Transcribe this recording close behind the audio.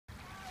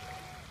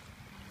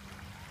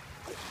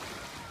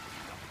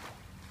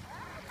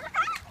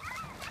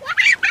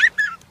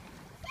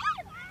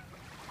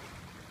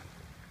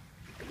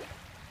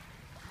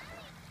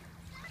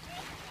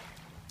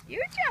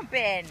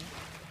jumping.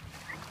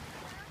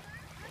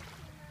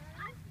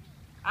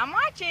 I'm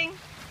watching.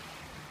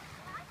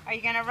 Are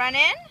you gonna run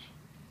in?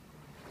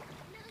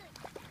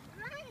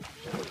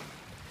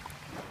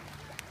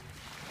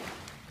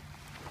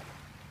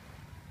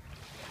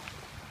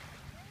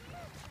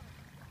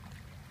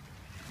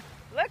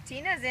 Look,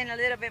 Tina's in a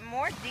little bit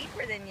more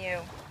deeper than you.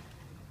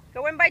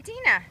 Go in by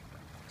Tina.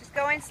 Just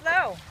go in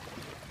slow.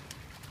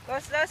 Go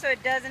slow so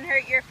it doesn't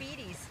hurt your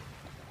feeties.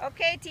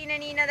 Okay, Tina,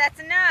 Nina, that's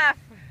enough.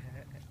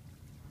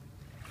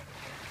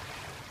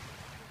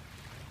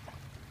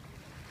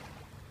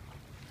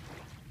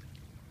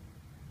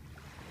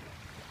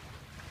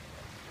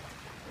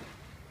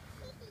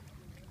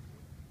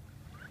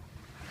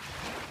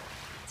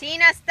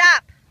 Tina,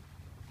 stop.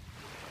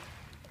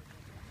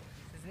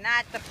 This is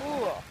not the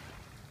pool.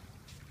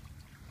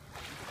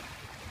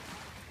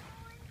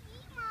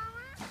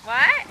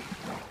 What?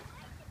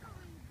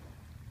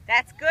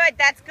 That's good,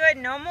 that's good.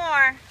 No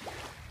more.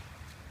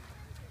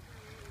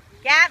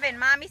 Gavin,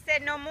 Mommy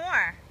said no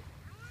more.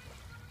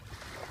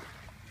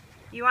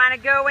 You want to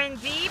go in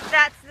deep?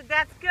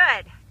 That's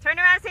good. Turn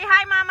around and say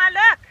hi, Mama.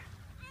 Look.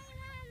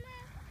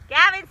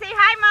 Gavin, say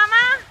hi,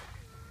 Mama.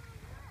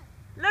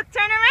 Look,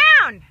 turn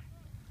around.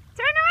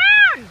 Turn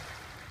around.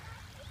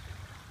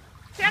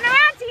 Turn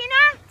around,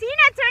 Tina.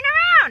 Tina, turn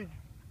around.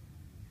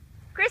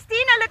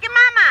 Christina, look at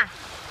Mama.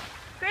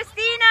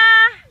 Christina.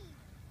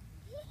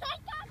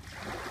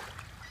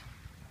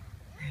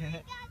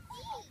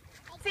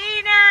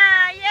 Tina,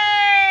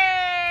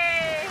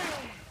 yay!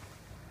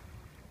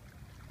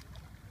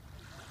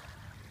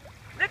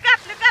 Look up,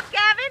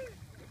 Gavin.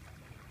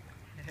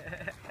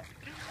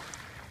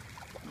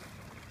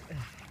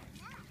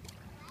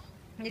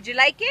 Did you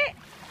like it?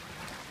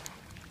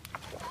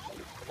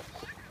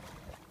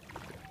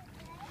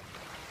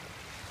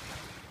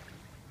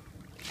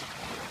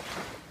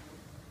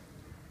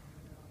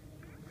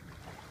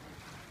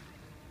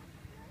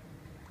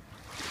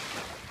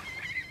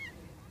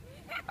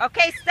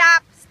 Okay,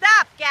 stop,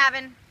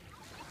 Gavin.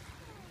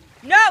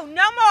 No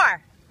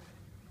more.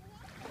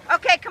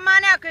 Okay, come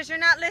on out because you're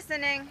not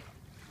listening.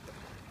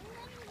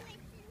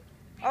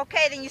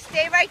 Okay, then you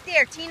stay right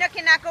there. Tina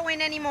cannot go in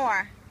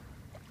anymore.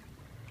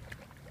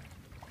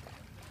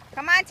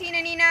 Come on,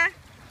 Tina, Nina.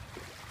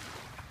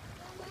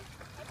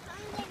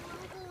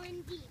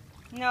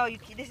 No,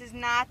 this is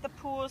not the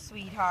pool,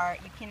 sweetheart.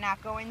 You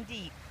cannot go in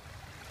deep.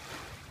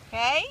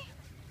 Okay?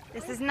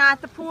 This is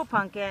not the pool,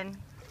 Pumpkin.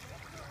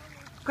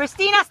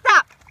 Christina,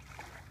 stop.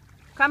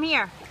 Come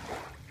here.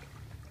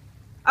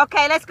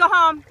 Okay, let's go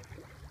home.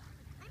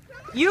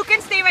 You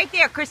can stay right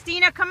there.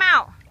 Christina, come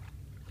out.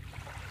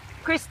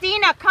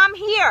 Christina, come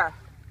here.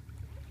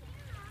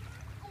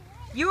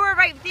 You were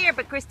right there,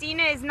 but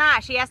Christina is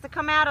not. She has to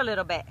come out a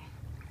little bit.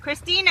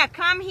 Christina,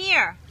 come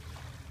here.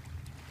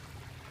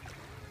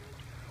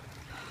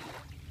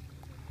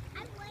 I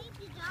like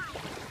to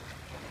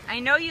dive. I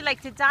know you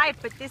like to dive,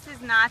 but this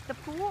is not the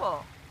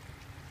pool.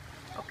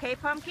 Okay,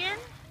 Pumpkin?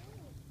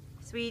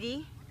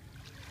 Sweetie?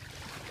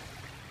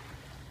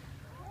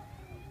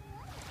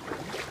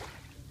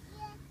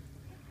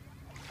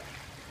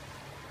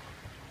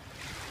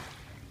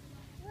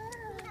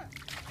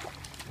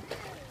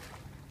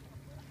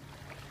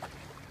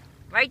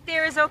 Right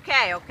there is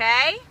okay,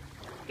 okay?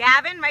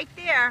 Gavin, right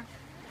there.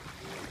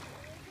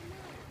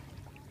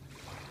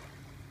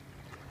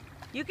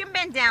 You can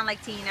bend down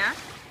like Tina.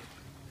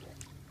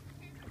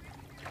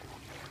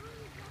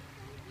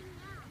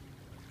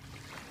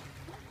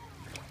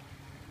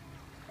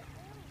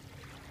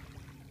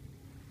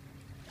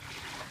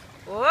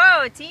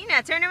 Whoa,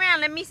 Tina, turn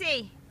around, let me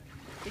see.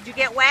 Did you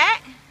get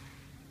wet?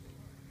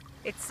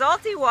 It's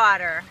salty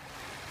water.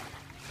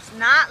 It's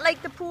not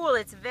like the pool,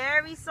 it's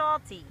very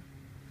salty.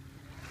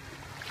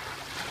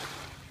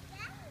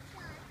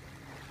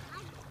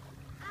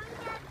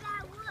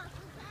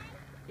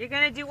 You're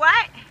gonna do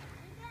what?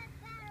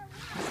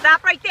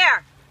 Stop right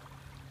there.